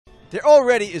There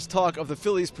already is talk of the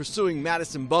Phillies pursuing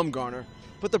Madison Bumgarner,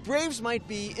 but the Braves might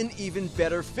be an even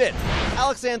better fit.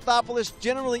 Alex Anthopoulos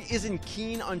generally isn't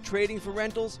keen on trading for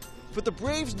rentals, but the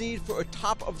Braves' need for a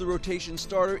top-of-the-rotation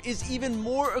starter is even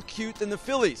more acute than the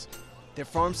Phillies. Their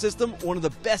farm system, one of the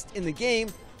best in the game,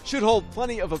 should hold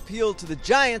plenty of appeal to the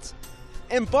Giants,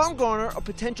 and Bumgarner, a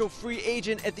potential free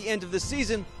agent at the end of the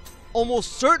season,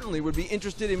 almost certainly would be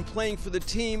interested in playing for the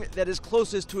team that is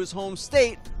closest to his home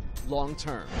state long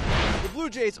term. The Blue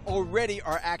Jays already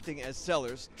are acting as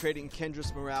sellers, trading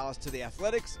Kendrys Morales to the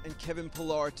Athletics and Kevin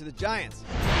Pillar to the Giants.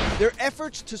 Their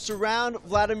efforts to surround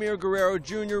Vladimir Guerrero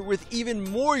Jr. with even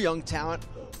more young talent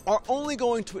are only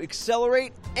going to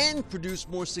accelerate and produce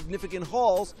more significant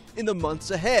hauls in the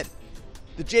months ahead.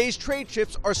 The Jays' trade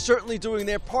chips are certainly doing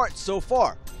their part so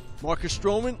far. Marcus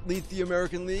Stroman leads the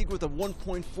American League with a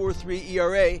 1.43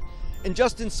 ERA, and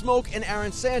Justin Smoak and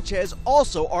Aaron Sanchez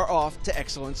also are off to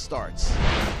excellent starts.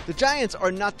 The Giants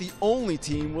are not the only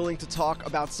team willing to talk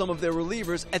about some of their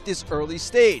relievers at this early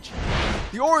stage.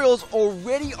 The Orioles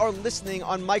already are listening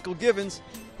on Michael Givens,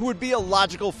 who would be a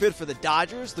logical fit for the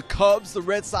Dodgers, the Cubs, the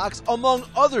Red Sox, among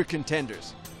other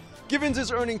contenders. Givens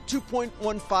is earning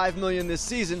 $2.15 million this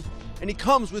season, and he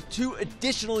comes with 2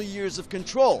 additional years of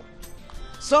control.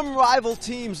 Some rival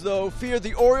teams, though, fear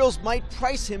the Orioles might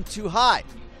price him too high.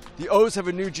 The O's have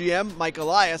a new GM, Mike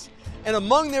Elias, and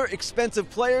among their expensive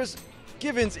players,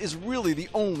 Givens is really the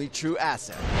only true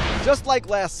asset. Just like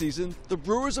last season, the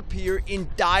Brewers appear in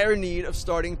dire need of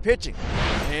starting pitching.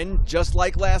 And just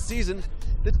like last season,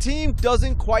 the team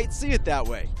doesn't quite see it that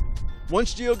way.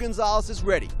 Once Gio Gonzalez is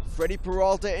ready, Freddie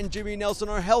Peralta and Jimmy Nelson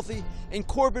are healthy, and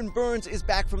Corbin Burns is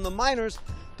back from the minors,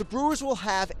 the Brewers will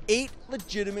have 8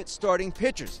 legitimate starting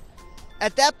pitchers.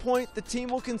 At that point, the team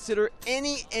will consider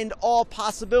any and all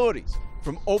possibilities,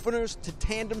 from openers to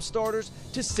tandem starters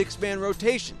to 6-man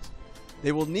rotations.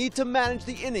 They will need to manage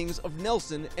the innings of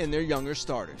Nelson and their younger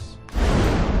starters.